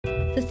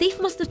The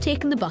thief must have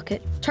taken the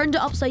bucket, turned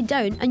it upside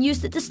down and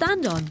used it to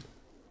stand on.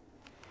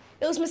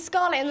 It was Miss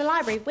Scarlett in the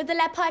library with the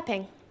lead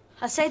piping.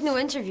 I said no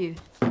interview.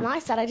 And I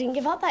said I didn't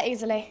give up that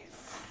easily.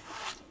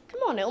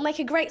 Come on, it'll make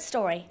a great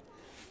story.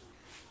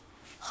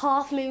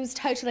 Half moon's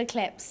total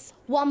eclipse.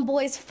 One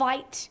boy's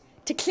fight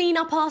to clean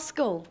up our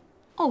school.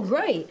 Oh,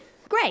 right.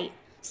 Great.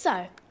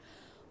 So,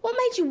 what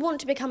made you want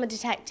to become a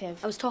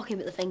detective? I was talking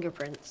about the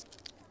fingerprints.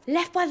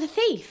 Left by the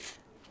thief.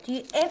 Do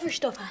you ever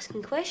stop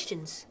asking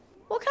questions?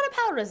 What kind of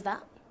powder is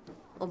that?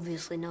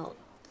 Obviously not.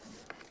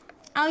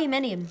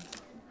 Aluminium.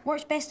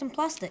 Works best in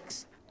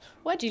plastics.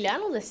 Where'd you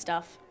learn all this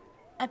stuff?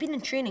 I've been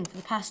in training for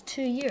the past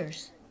 2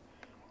 years.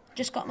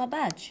 Just got my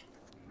badge.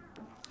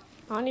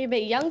 Aren't you a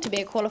bit young to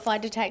be a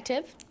qualified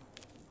detective?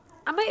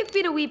 I might have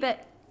been a wee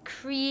bit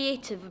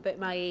creative about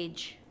my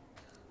age.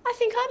 I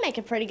think I'd make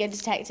a pretty good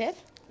detective.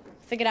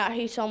 Figured out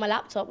who stole my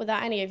laptop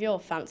without any of your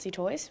fancy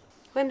toys.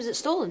 When was it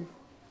stolen?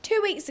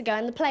 2 weeks ago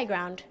in the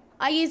playground.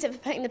 I used it for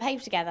putting the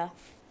paper together.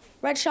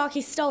 Red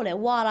Sharkey stole it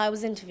while I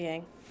was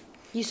interviewing.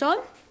 You saw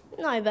him?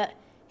 No, but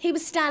he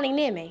was standing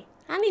near me,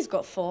 and he's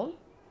got form.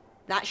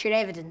 That's your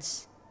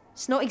evidence.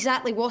 It's not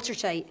exactly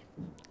watertight.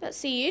 Let's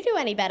see you do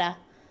any better.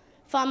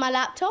 Find my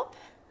laptop,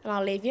 and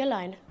I'll leave you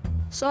alone.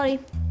 Sorry,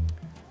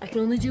 I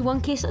can only do one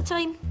case at a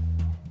time.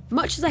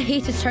 Much as I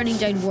hated turning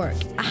down work,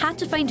 I had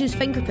to find whose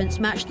fingerprints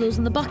matched those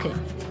in the bucket.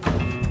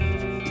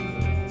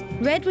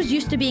 Red was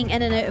used to being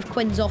in and out of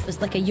Quinn's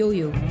office like a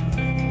yo-yo.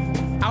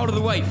 Out of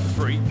the way,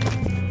 freak.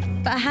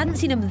 But I hadn't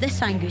seen him this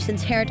angry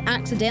since Herd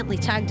accidentally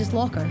tagged his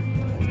locker.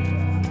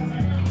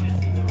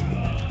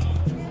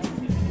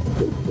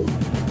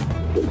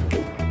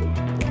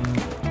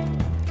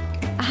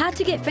 I had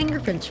to get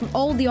fingerprints from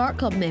all the art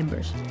club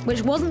members,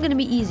 which wasn't going to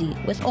be easy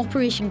with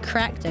Operation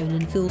Crackdown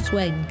in full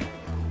swing.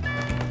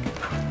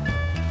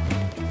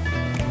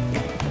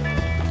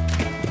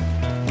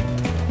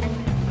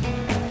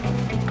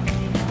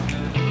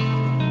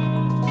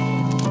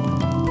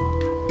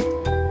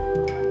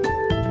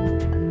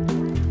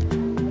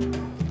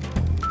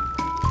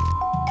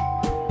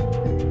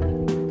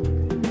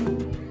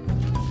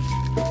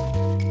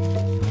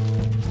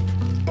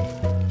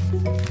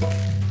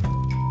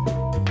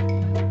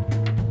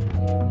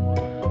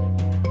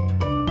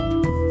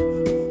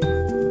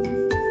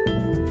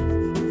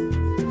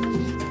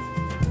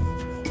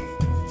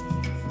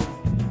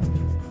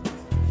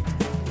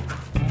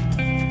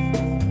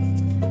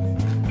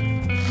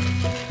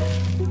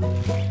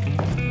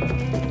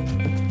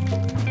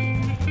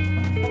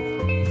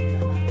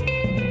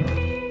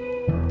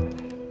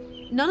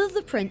 None of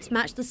the prints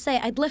matched the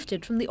set I'd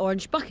lifted from the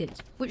orange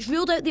bucket, which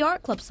ruled out the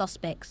art club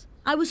suspects.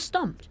 I was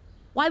stumped.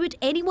 Why would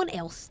anyone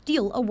else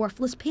steal a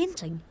worthless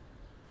painting?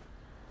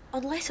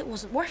 Unless it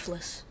wasn't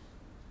worthless.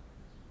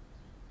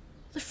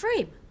 The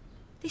frame.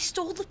 They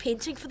stole the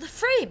painting for the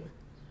frame.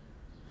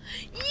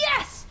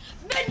 Yes!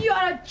 Men, you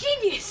are a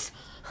genius!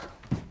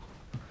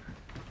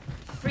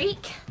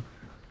 Freak.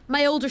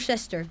 My older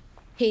sister,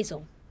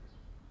 Hazel.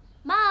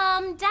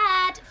 Mum,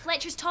 Dad,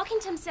 Fletcher's talking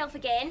to himself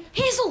again.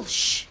 Hazel,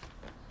 shh!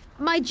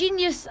 My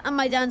genius and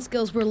my dance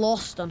skills were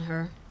lost on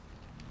her.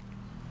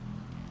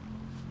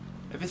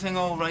 Everything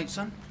all right,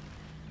 son?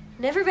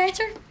 Never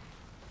better.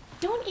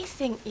 Don't you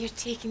think you're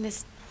taking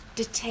this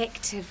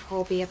detective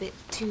hobby a bit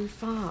too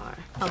far?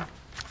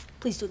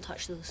 Please don't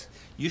touch those.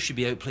 You should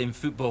be out playing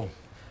football,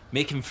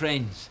 making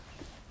friends.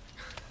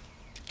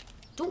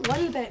 Don't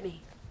worry about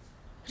me.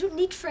 I don't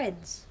need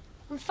friends.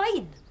 I'm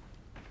fine.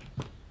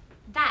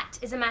 That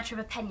is a matter of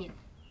opinion.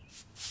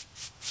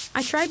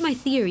 I tried my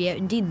theory out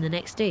in Dean the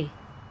next day.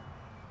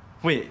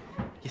 Wait,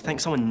 you think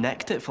someone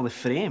nicked it for the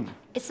frame?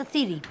 It's a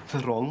theory. The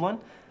wrong one?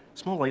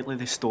 It's more likely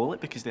they stole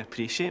it because they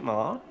appreciate my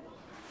art.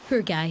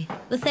 Poor guy.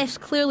 The theft's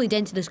clearly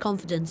dented his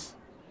confidence.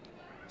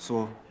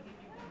 So,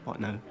 what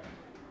now?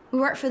 We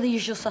work for the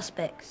usual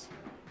suspects.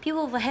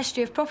 People with a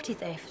history of property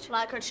theft.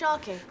 Like Red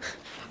Sharkey.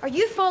 Are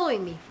you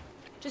following me?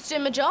 Just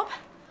doing my job.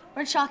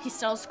 Red Sharkey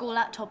stole a school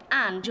laptop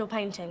and your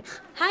painting.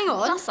 Hang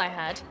on. Plus, I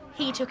heard,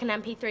 he took an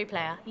MP3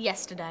 player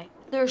yesterday.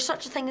 There is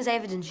such a thing as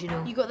evidence, you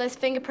know. You got those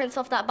fingerprints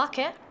off that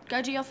bucket?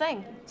 Go do your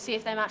thing. See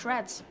if they match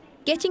Red's.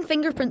 Getting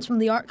fingerprints from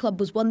the art club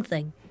was one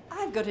thing.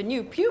 I've got a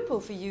new pupil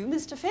for you,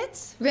 Mr.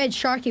 Fitz. Red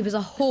Sharkey was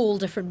a whole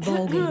different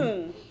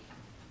ballgame.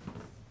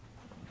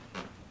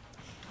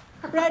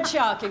 Red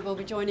Sharkey will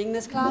be joining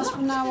this class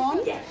from now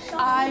on.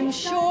 I'm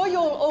sure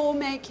you'll all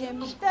make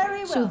him very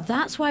well. So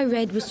that's why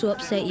Red was so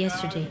upset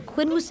yesterday.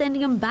 Quinn was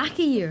sending him back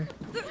a year.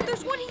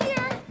 There's one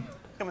here.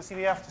 Come and see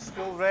me after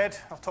school, Red.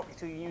 I'll talk you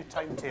through your new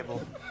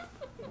timetable.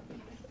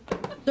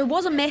 There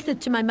was a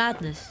method to my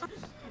madness.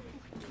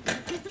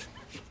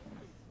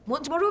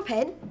 Want to borrow a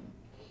pen?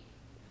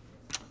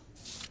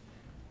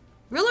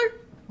 Ruler?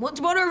 Want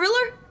to borrow a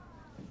ruler?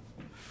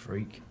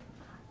 Freak.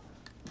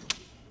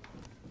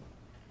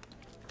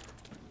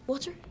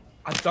 Water?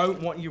 I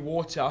don't want your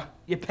water,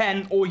 your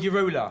pen, or your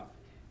ruler.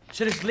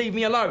 So just leave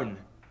me alone.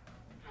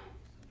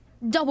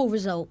 Double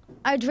result.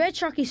 I'd Red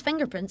Sharkey's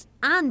fingerprints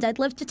and I'd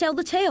lived to tell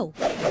the tale.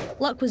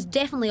 Luck was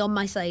definitely on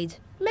my side.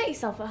 Make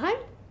yourself at home.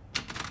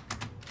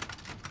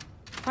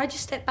 If I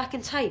just step back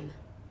in time.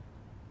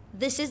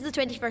 This is the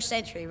 21st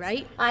century,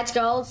 right? I had to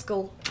go old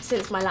school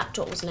since my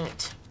laptop was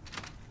nicked.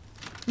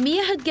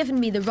 Mia had given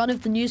me the run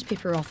of the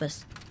newspaper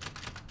office.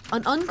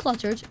 An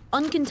uncluttered,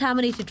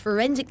 uncontaminated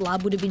forensic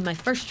lab would have been my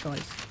first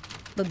choice.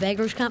 But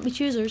beggars can't be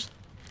choosers.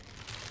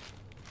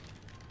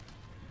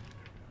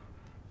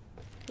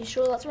 You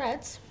sure that's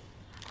Red's?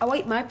 I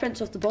wiped my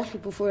prints off the bottle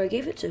before I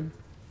gave it to him.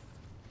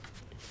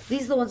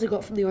 These are the ones I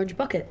got from the orange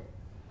bucket.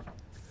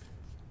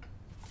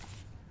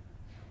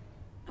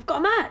 I've got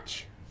a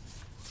match.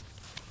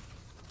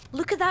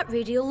 Look at that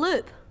radial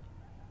loop.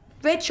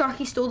 Red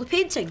Sharkey stole the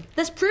painting.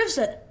 This proves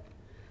it.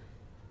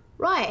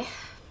 Right.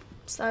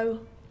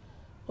 So,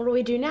 what do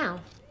we do now?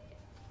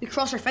 We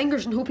cross our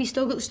fingers and hope he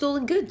still got the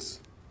stolen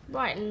goods.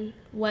 Right, and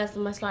where's the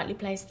most likely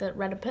place that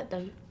Red had put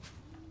them?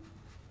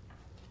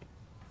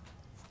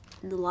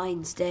 In the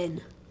lion's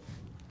den.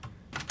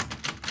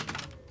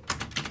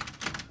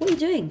 What are you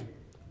doing?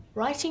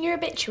 Writing your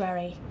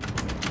obituary.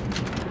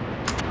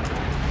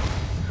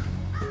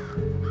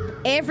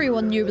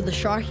 Everyone knew where the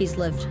Sharkies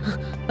lived,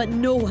 but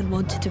no one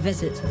wanted to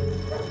visit.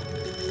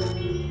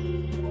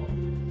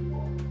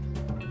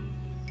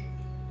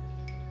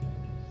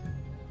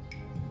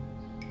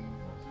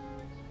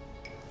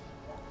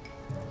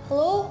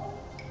 Hello?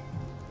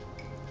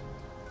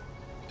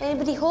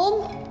 Anybody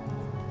home?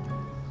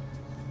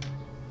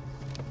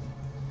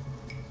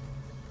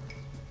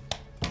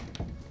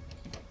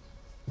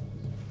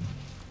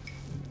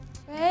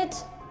 Red?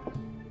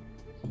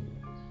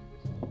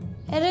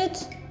 Erid?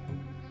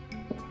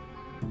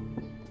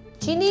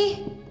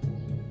 Jeannie?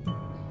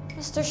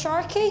 Mr.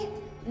 Sharkey?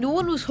 No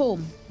one was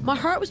home. My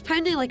heart was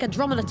pounding like a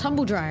drum in a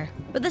tumble dryer,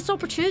 but this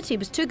opportunity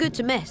was too good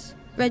to miss.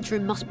 Red's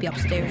room must be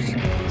upstairs.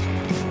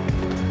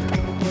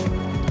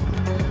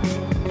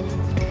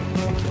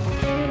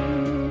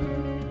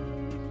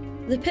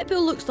 The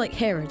pitbull looks like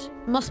Herod.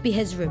 Must be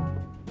his room.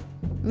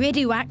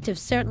 Radioactive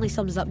certainly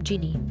sums up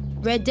Jeannie.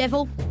 Red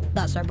Devil?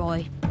 That's our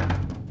boy.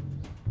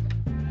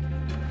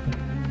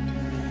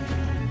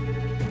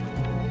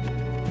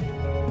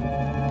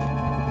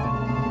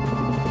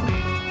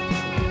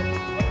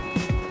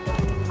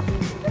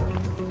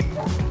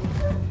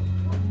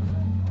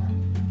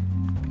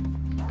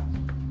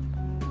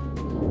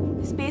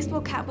 This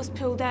baseball cap was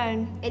pulled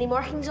down. Any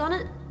markings on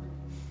it?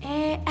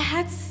 It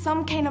had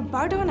some kind of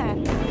bird on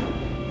it.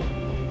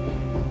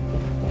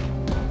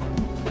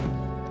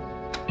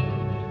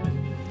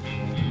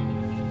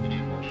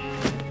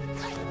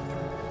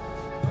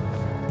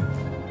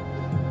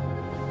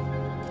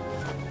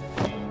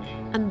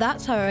 And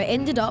that's how I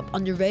ended up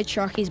under Red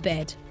Sharky's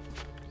bed.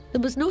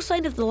 There was no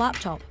sign of the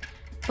laptop,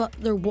 but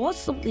there was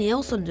something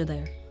else under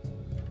there.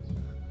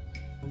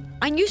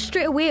 I knew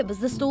straight away it was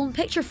the stolen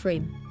picture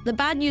frame. The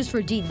bad news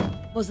for Dean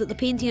was that the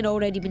painting had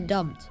already been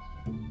dumped.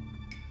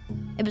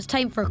 It was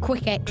time for a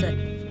quick exit.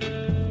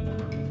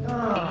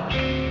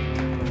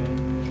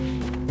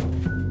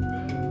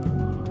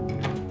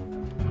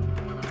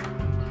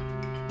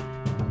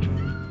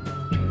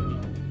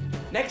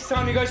 Next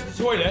time you go to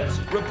the toilet,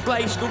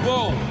 replace the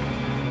wall.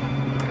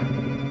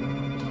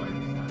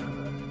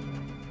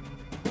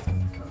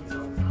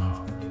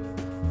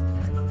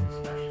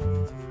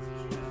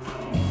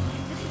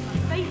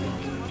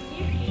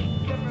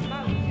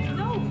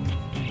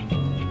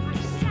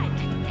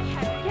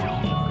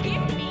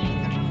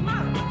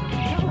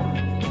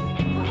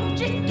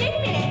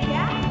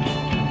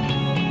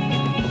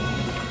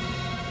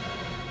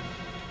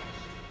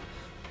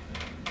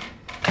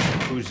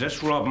 Who's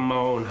this robbing my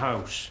own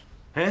house?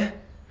 Eh?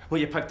 Well,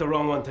 you picked the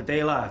wrong one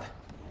today, lad.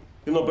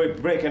 You'll not be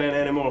breaking in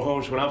any more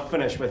homes when I'm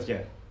finished with you.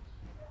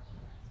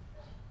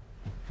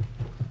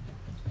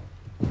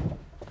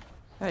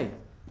 Hey,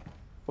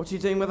 what are you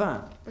doing with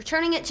that?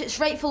 Returning it to its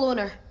rightful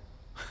owner.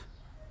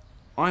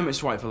 I'm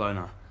its rightful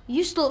owner.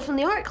 You stole it from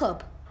the art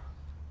club.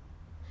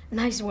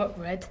 Nice work,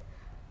 Red.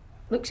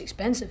 Looks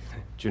expensive.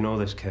 Do you know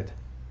this kid?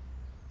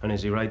 And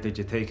is he right? Did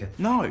you take it?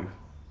 No.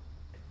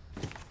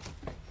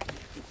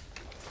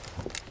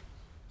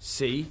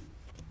 See?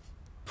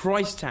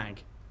 Price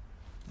tag.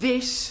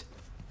 This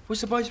was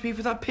supposed to be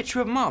for that picture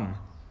of Mum.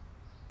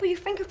 But your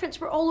fingerprints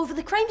were all over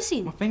the crime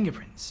scene. My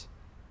fingerprints?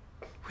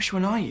 Which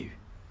one are you?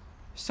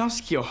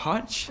 Starsky or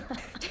Hutch?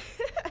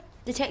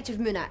 Detective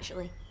Moon,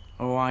 actually.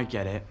 Oh, I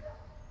get it.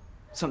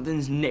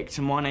 Something's nicked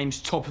and my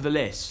name's top of the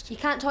list. You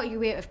can't talk your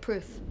way out of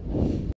proof.